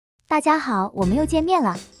大家好，我们又见面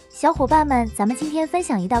了，小伙伴们，咱们今天分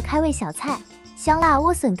享一道开胃小菜——香辣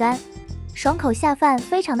莴笋干，爽口下饭，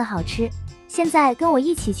非常的好吃。现在跟我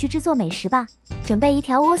一起去制作美食吧。准备一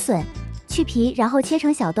条莴笋，去皮，然后切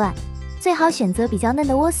成小段，最好选择比较嫩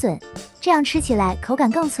的莴笋，这样吃起来口感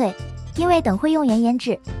更脆。因为等会用盐腌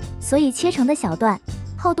制，所以切成的小段，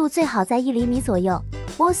厚度最好在1厘米左右。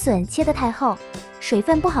莴笋切得太厚，水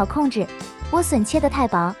分不好控制；莴笋切得太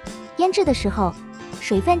薄，腌制的时候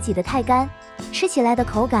水分挤得太干，吃起来的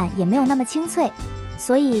口感也没有那么清脆，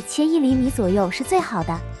所以切1厘米左右是最好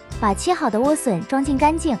的。把切好的莴笋装进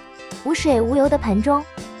干净、无水无油的盆中，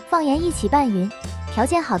放盐一起拌匀。条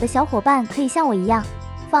件好的小伙伴可以像我一样，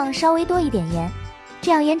放稍微多一点盐，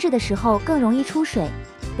这样腌制的时候更容易出水，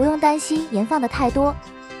不用担心盐放的太多，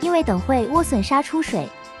因为等会莴笋杀出水，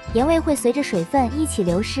盐味会随着水分一起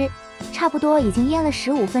流失。差不多已经腌了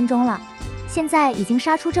15分钟了，现在已经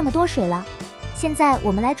杀出这么多水了。现在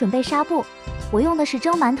我们来准备纱布，我用的是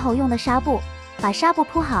蒸馒头用的纱布，把纱布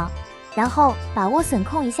铺好，然后把莴笋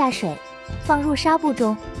控一下水，放入纱布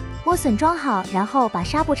中，莴笋装好，然后把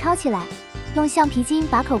纱布抄起来，用橡皮筋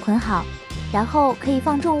把口捆好，然后可以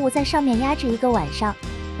放重物在上面压制1个晚上。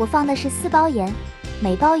我放的是4包盐，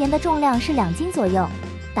每包盐的重量是2斤左右。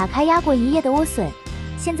打开压过1夜的莴笋，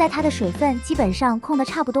现在它的水分基本上控得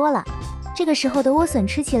差不多了，这个时候的莴笋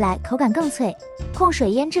吃起来口感更脆。控水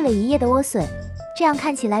腌制了1夜的莴笋，这样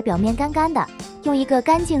看起来表面干干的，用一个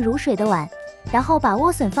干净如水的碗，然后把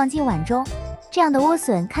莴笋放进碗中，这样的莴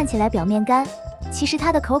笋看起来表面干，其实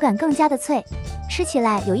它的口感更加的脆，吃起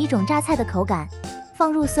来有一种榨菜的口感。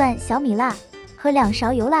放入蒜、小米辣和2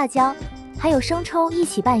勺油辣椒，还有生抽一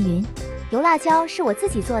起拌匀。油辣椒是我自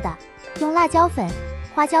己做的，用辣椒粉、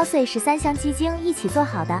花椒碎、13香鸡精一起做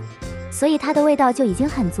好的，所以它的味道就已经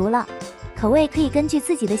很足了。口味可以根据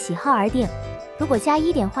自己的喜好而定，如果加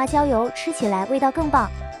1点花椒油，吃起来味道更棒。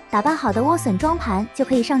打拌好的莴笋装盘就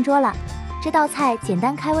可以上桌了。这道菜简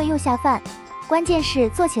单开胃又下饭，关键是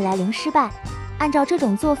做起来零失败。按照这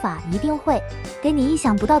种做法一定会给你意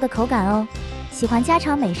想不到的口感哦。喜欢家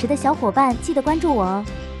常美食的小伙伴记得关注我哦，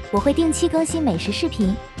我会定期更新美食视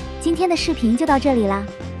频。今天的视频就到这里啦，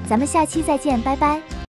咱们下期再见，拜拜。